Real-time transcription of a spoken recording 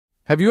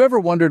Have you ever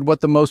wondered what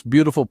the most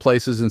beautiful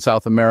places in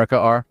South America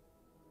are?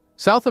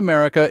 South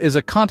America is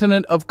a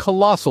continent of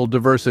colossal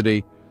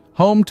diversity,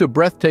 home to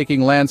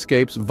breathtaking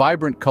landscapes,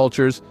 vibrant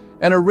cultures,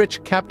 and a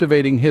rich,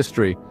 captivating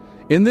history.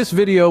 In this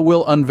video,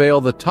 we'll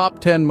unveil the top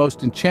 10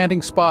 most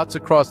enchanting spots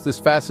across this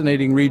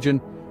fascinating region,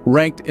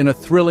 ranked in a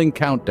thrilling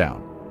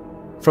countdown.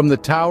 From the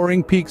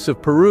towering peaks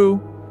of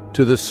Peru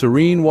to the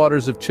serene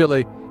waters of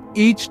Chile,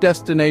 each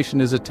destination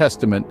is a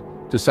testament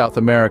to South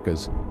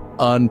America's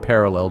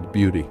unparalleled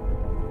beauty.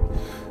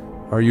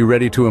 Are you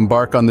ready to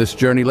embark on this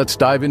journey? Let's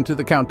dive into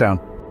the countdown.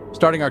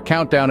 Starting our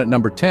countdown at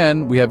number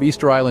 10, we have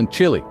Easter Island,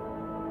 Chile.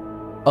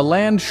 A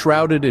land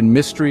shrouded in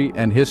mystery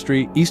and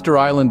history, Easter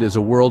Island is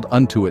a world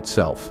unto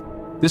itself.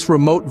 This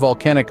remote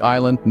volcanic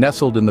island,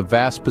 nestled in the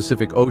vast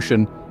Pacific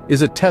Ocean,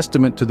 is a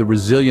testament to the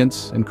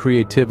resilience and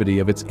creativity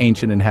of its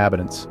ancient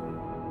inhabitants.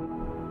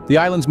 The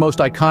island's most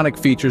iconic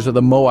features are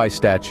the moai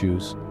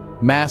statues,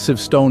 massive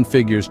stone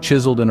figures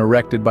chiseled and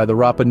erected by the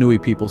Rapa Nui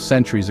people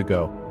centuries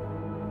ago.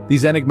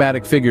 These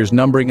enigmatic figures,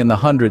 numbering in the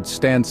hundreds,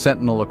 stand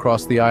sentinel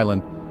across the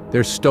island,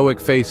 their stoic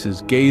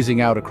faces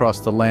gazing out across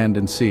the land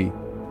and sea.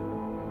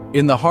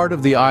 In the heart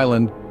of the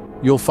island,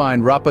 you'll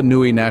find Rapa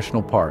Nui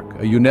National Park,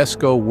 a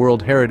UNESCO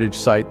World Heritage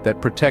Site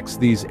that protects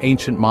these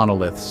ancient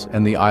monoliths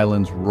and the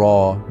island's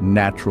raw,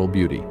 natural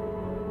beauty.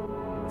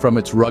 From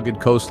its rugged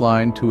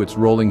coastline to its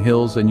rolling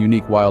hills and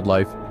unique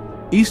wildlife,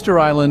 Easter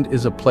Island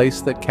is a place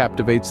that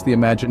captivates the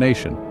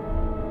imagination.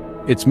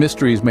 Its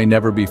mysteries may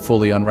never be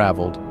fully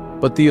unraveled,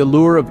 but the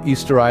allure of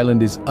Easter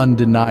Island is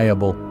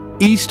undeniable.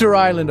 Easter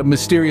Island, a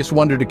mysterious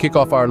wonder to kick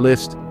off our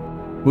list.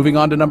 Moving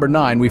on to number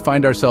 9, we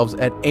find ourselves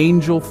at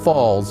Angel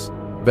Falls,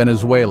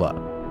 Venezuela.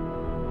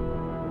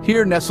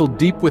 Here, nestled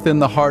deep within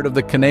the heart of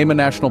the Canaima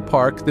National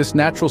Park, this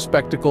natural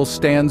spectacle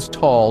stands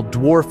tall,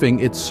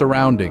 dwarfing its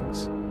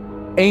surroundings.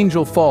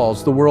 Angel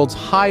Falls, the world's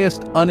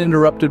highest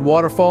uninterrupted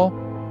waterfall,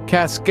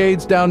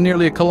 cascades down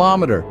nearly a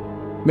kilometer,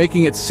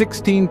 making it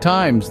 16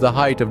 times the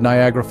height of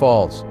Niagara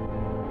Falls.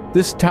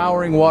 This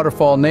towering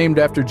waterfall, named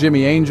after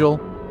Jimmy Angel,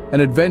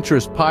 an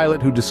adventurous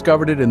pilot who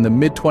discovered it in the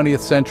mid-20th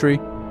century,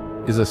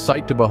 is a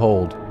sight to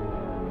behold.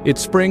 It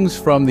springs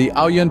from the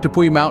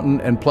Ollantaytambo mountain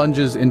and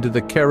plunges into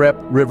the Carep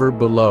River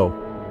below,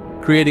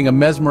 creating a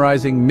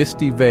mesmerizing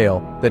misty veil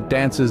that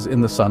dances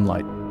in the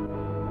sunlight.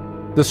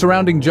 The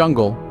surrounding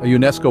jungle, a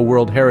UNESCO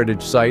World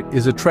Heritage Site,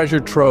 is a treasure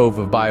trove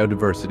of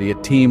biodiversity.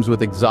 It teems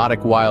with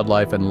exotic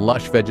wildlife and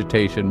lush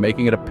vegetation,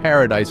 making it a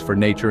paradise for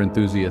nature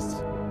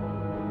enthusiasts.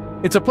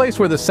 It's a place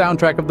where the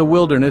soundtrack of the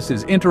wilderness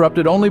is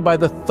interrupted only by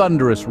the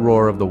thunderous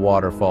roar of the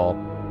waterfall.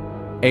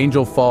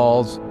 Angel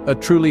Falls, a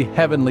truly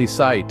heavenly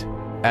sight.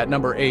 At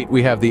number 8,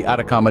 we have the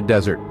Atacama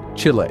Desert,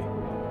 Chile.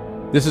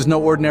 This is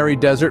no ordinary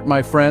desert,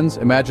 my friends.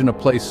 Imagine a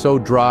place so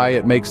dry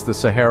it makes the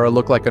Sahara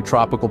look like a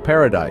tropical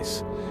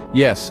paradise.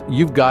 Yes,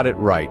 you've got it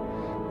right.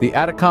 The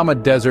Atacama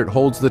Desert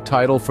holds the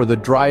title for the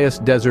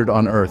driest desert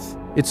on Earth.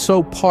 It's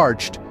so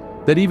parched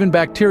that even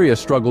bacteria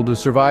struggle to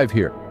survive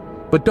here.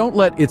 But don't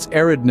let its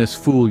aridness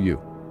fool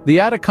you. The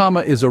Atacama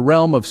is a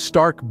realm of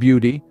stark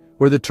beauty,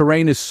 where the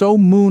terrain is so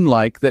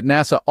moon-like that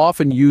NASA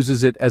often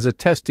uses it as a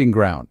testing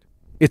ground.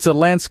 It's a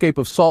landscape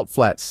of salt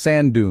flats,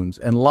 sand dunes,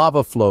 and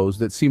lava flows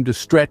that seem to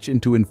stretch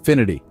into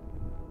infinity.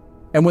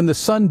 And when the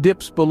sun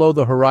dips below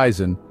the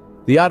horizon,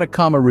 the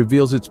Atacama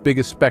reveals its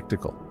biggest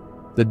spectacle.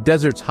 The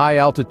desert's high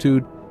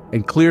altitude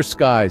and clear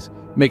skies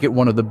make it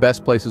one of the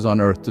best places on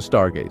Earth to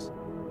stargaze.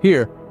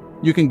 Here,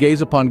 you can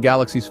gaze upon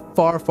galaxies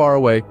far, far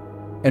away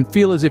and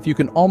feel as if you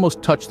can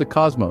almost touch the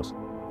cosmos.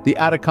 The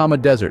Atacama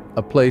Desert,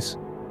 a place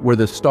where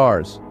the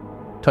stars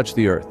touch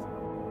the Earth.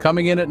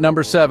 Coming in at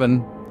number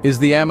 7 is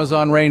the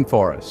Amazon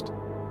rainforest.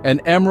 An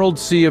emerald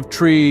sea of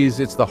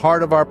trees, it's the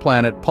heart of our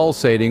planet,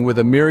 pulsating with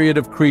a myriad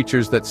of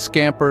creatures that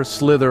scamper,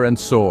 slither, and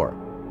soar.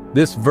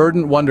 This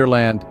verdant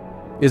wonderland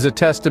is a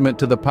testament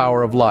to the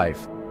power of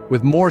life,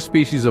 with more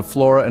species of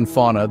flora and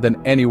fauna than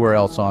anywhere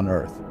else on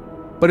Earth.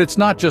 But it's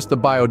not just the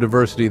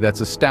biodiversity that's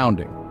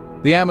astounding.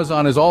 The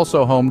Amazon is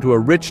also home to a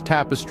rich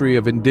tapestry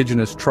of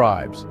indigenous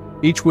tribes,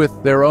 each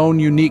with their own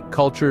unique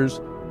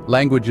cultures,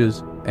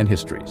 languages, and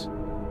histories.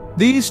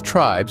 These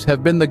tribes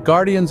have been the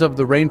guardians of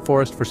the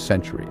rainforest for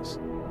centuries,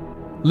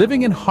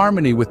 living in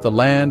harmony with the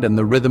land and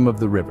the rhythm of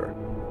the river.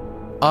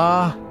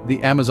 Ah,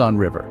 the Amazon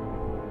River.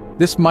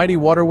 This mighty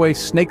waterway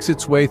snakes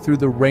its way through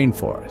the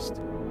rainforest,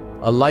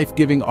 a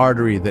life-giving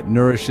artery that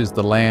nourishes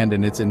the land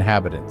and its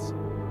inhabitants.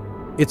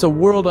 It's a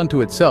world unto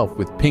itself,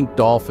 with pink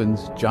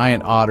dolphins,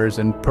 giant otters,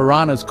 and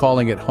piranhas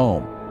calling it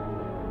home.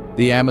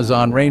 The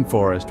Amazon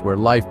rainforest, where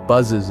life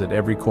buzzes at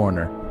every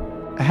corner.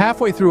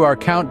 Halfway through our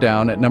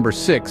countdown at number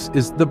 6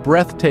 is the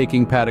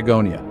breathtaking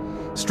Patagonia.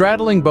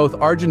 Straddling both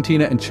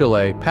Argentina and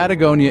Chile,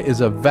 Patagonia is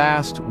a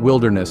vast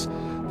wilderness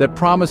that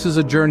promises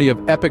a journey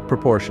of epic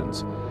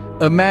proportions.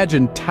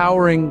 Imagine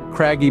towering,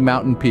 craggy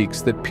mountain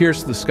peaks that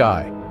pierce the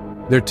sky,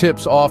 their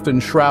tips often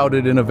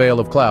shrouded in a veil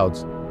of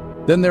clouds.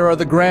 Then there are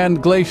the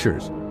grand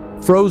glaciers,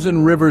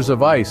 frozen rivers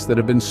of ice that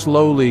have been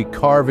slowly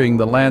carving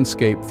the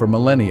landscape for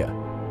millennia.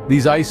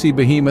 These icy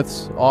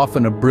behemoths,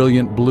 often a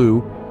brilliant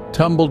blue,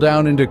 tumble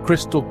down into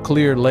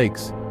crystal-clear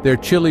lakes, their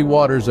chilly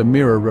waters a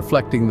mirror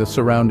reflecting the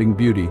surrounding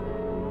beauty.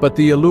 But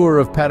the allure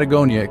of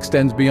Patagonia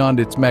extends beyond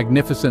its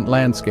magnificent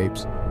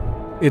landscapes.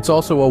 It's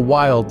also a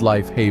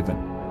wildlife haven.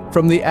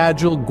 From the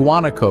agile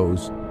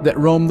guanacos that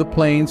roam the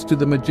plains to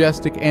the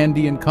majestic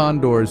Andean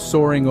condors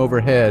soaring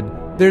overhead,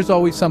 there's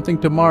always something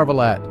to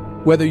marvel at.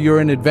 Whether you're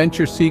an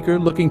adventure seeker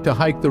looking to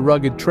hike the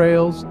rugged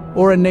trails,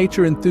 or a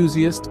nature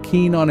enthusiast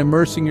keen on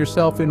immersing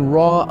yourself in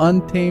raw,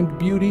 untamed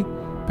beauty,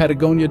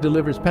 Patagonia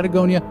delivers.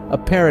 Patagonia, a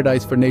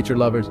paradise for nature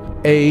lovers.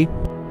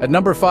 At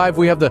number 5,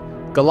 we have the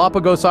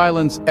Galapagos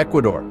Islands,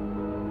 Ecuador.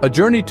 A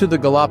journey to the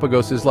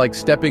Galapagos is like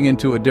stepping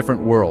into a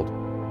different world.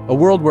 A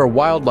world where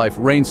wildlife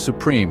reigns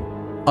supreme,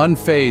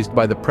 unfazed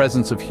by the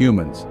presence of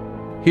humans.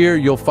 Here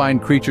you'll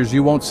find creatures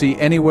you won't see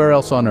anywhere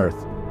else on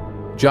Earth.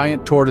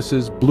 Giant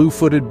tortoises,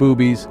 blue-footed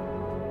boobies,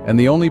 and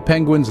the only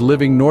penguins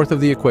living north of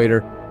the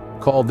equator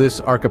call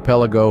this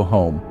archipelago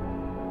home.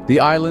 The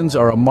islands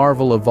are a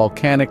marvel of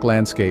volcanic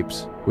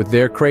landscapes, with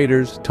their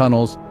craters,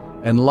 tunnels,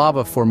 and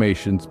lava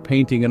formations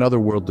painting an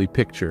otherworldly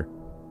picture.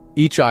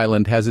 Each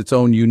island has its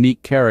own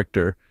unique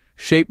character,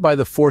 shaped by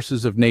the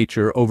forces of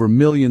nature over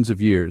millions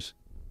of years.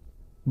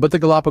 But the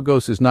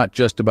Galapagos is not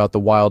just about the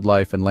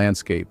wildlife and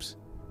landscapes.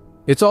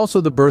 It's also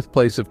the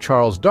birthplace of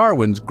Charles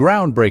Darwin's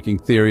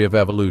groundbreaking theory of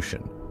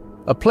evolution.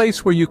 A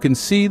place where you can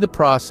see the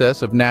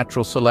process of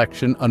natural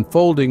selection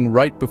unfolding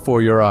right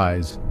before your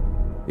eyes.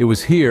 It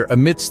was here,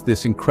 amidst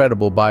this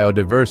incredible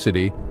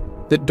biodiversity,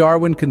 that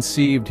Darwin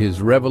conceived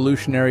his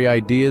revolutionary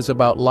ideas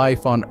about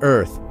life on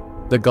Earth.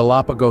 The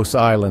Galapagos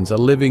Islands, a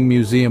living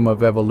museum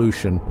of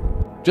evolution.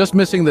 Just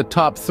missing the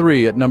top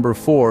 3 at number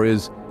 4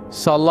 is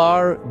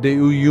Salar de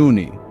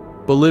Uyuni,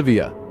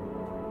 Bolivia.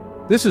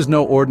 This is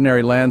no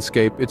ordinary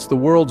landscape. It's the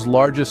world's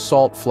largest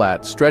salt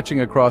flat,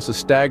 stretching across a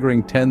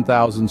staggering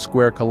 10,000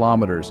 square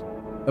kilometers.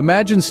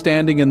 Imagine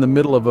standing in the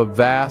middle of a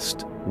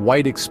vast,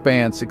 white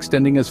expanse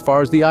extending as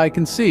far as the eye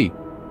can see.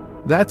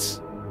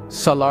 That's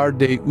Salar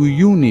de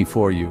Uyuni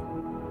for you.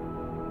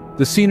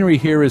 The scenery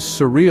here is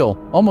surreal,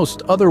 almost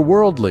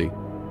otherworldly.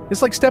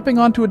 It's like stepping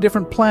onto a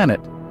different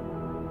planet.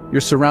 You're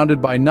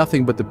surrounded by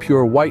nothing but the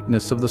pure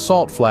whiteness of the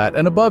salt flat,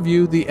 and above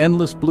you, the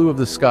endless blue of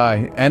the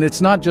sky. And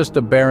it's not just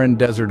a barren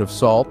desert of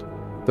salt.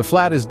 The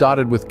flat is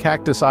dotted with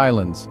cactus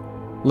islands,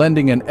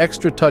 lending an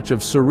extra touch of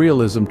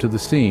surrealism to the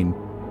scene.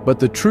 But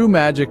the true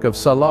magic of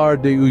Salar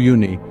de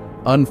Uyuni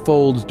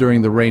unfolds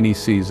during the rainy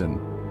season.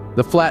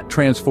 The flat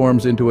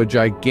transforms into a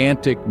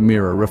gigantic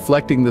mirror,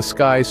 reflecting the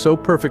sky so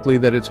perfectly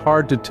that it's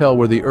hard to tell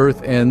where the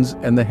earth ends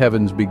and the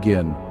heavens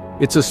begin.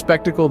 It's a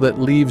spectacle that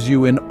leaves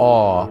you in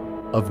awe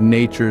of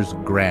nature's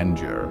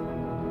grandeur.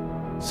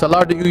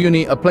 Salar de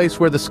Uyuni, a place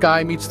where the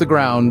sky meets the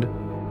ground.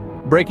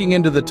 Breaking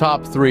into the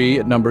top 3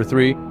 at number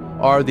 3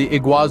 are the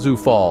Iguazu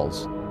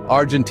Falls,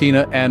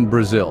 Argentina and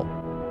Brazil.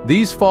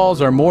 These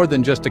falls are more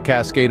than just a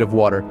cascade of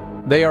water.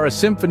 They are a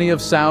symphony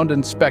of sound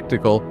and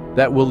spectacle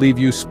that will leave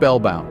you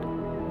spellbound.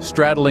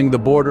 Straddling the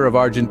border of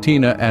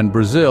Argentina and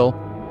Brazil,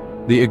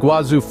 the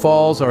Iguazu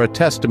Falls are a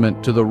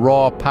testament to the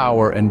raw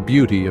power and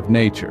beauty of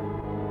nature.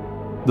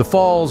 The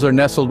falls are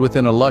nestled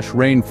within a lush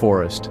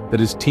rainforest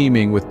that is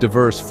teeming with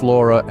diverse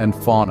flora and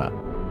fauna.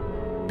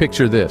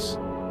 Picture this: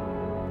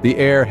 the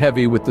air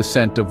heavy with the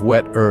scent of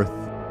wet earth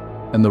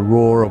and the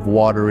roar of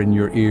water in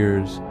your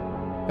ears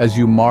as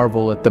you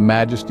marvel at the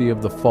majesty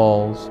of the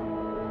falls,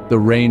 the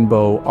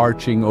rainbow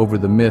arching over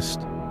the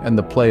mist and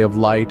the play of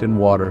light and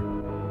water,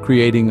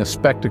 creating a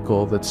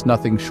spectacle that's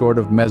nothing short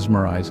of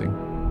mesmerizing.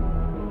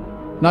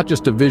 Not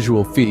just a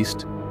visual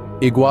feast,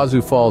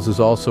 Iguazu Falls is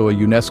also a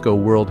UNESCO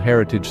World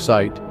Heritage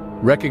Site,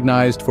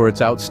 recognized for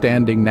its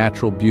outstanding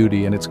natural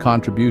beauty and its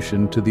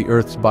contribution to the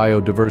Earth's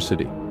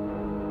biodiversity.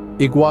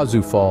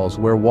 Iguazu Falls,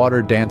 where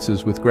water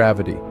dances with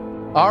gravity.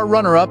 Our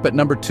runner-up at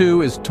number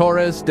 2 is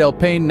Torres del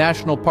Paine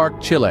National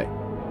Park, Chile.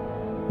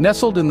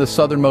 Nestled in the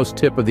southernmost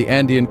tip of the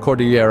Andean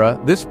Cordillera,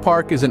 this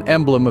park is an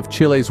emblem of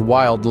Chile's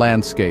wild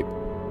landscape.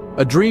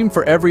 A dream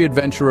for every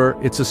adventurer,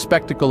 it's a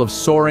spectacle of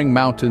soaring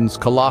mountains,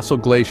 colossal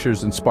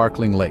glaciers, and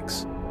sparkling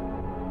lakes.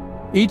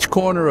 Each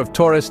corner of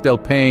Torres del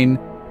Paine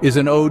is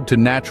an ode to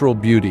natural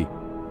beauty.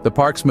 The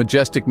park's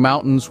majestic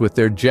mountains, with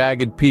their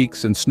jagged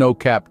peaks and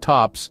snow-capped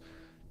tops,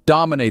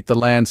 dominate the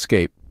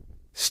landscape.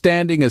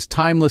 Standing as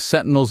timeless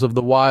sentinels of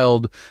the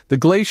wild, the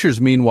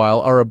glaciers,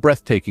 meanwhile, are a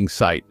breathtaking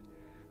sight.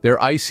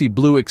 Their icy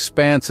blue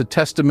expanse a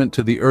testament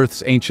to the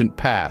Earth's ancient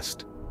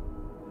past.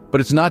 But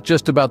it's not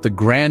just about the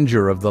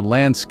grandeur of the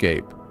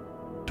landscape.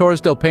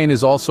 Torres del Paine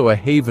is also a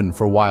haven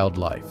for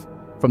wildlife.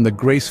 From the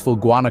graceful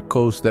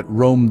guanacos that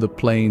roam the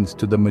plains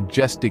to the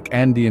majestic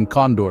Andean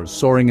condors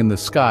soaring in the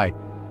sky,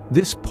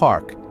 this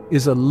park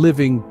is a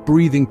living,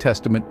 breathing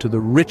testament to the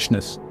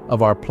richness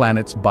of our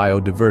planet's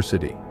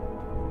biodiversity.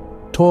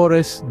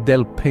 Torres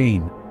del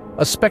Paine,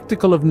 a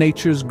spectacle of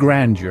nature's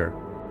grandeur.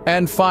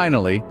 And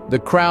finally, the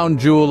crown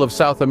jewel of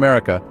South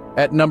America,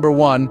 at number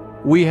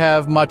 1, we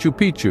have Machu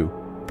Picchu,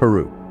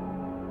 Peru.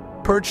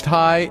 Perched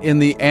high in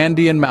the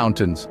Andean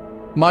mountains,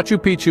 Machu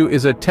Picchu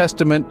is a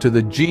testament to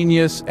the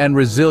genius and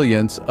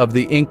resilience of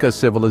the Inca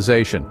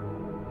civilization.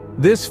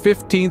 This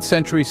 15th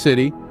century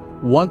city,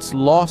 once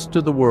lost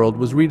to the world,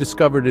 was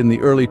rediscovered in the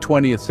early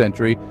 20th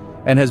century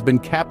and has been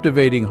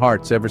captivating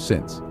hearts ever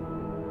since.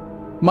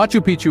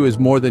 Machu Picchu is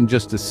more than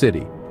just a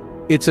city.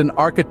 It's an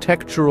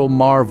architectural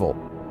marvel,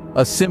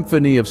 a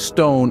symphony of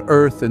stone,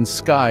 earth, and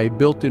sky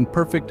built in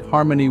perfect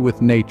harmony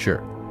with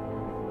nature.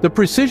 The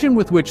precision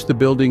with which the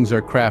buildings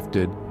are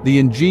crafted, the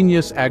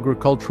ingenious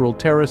agricultural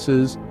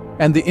terraces,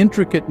 and the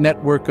intricate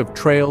network of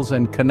trails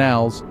and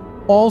canals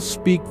all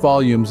speak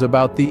volumes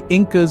about the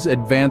Incas'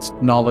 advanced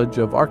knowledge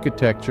of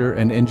architecture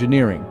and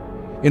engineering.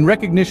 In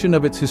recognition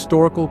of its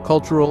historical,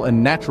 cultural,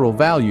 and natural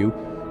value,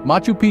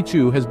 Machu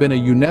Picchu has been a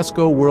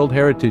UNESCO World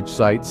Heritage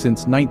Site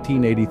since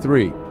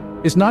 1983.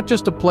 It's not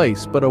just a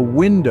place, but a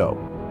window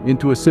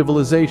into a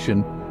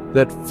civilization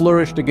that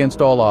flourished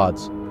against all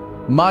odds.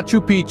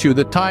 Machu Picchu,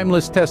 the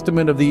timeless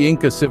testament of the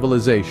Inca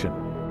civilization.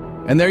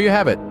 And there you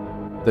have it,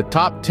 the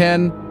top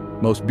 10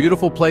 most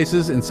beautiful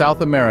places in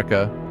South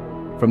America,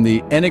 from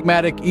the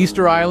enigmatic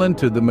Easter Island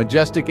to the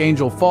majestic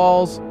Angel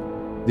Falls,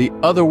 the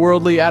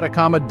otherworldly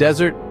Atacama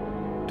Desert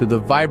to the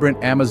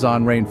vibrant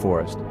Amazon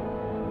rainforest.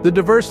 The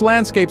diverse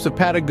landscapes of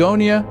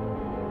Patagonia,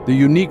 the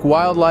unique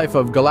wildlife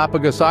of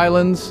Galapagos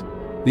Islands,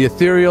 the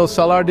ethereal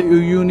Salar de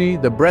Uyuni,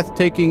 the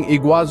breathtaking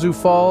Iguazu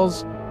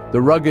Falls,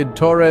 the rugged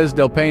Torres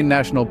del Paine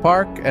National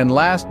Park, and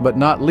last but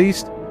not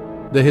least,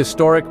 the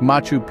historic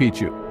Machu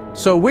Picchu.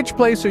 So which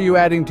place are you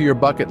adding to your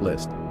bucket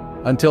list?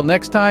 Until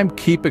next time,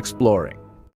 keep exploring.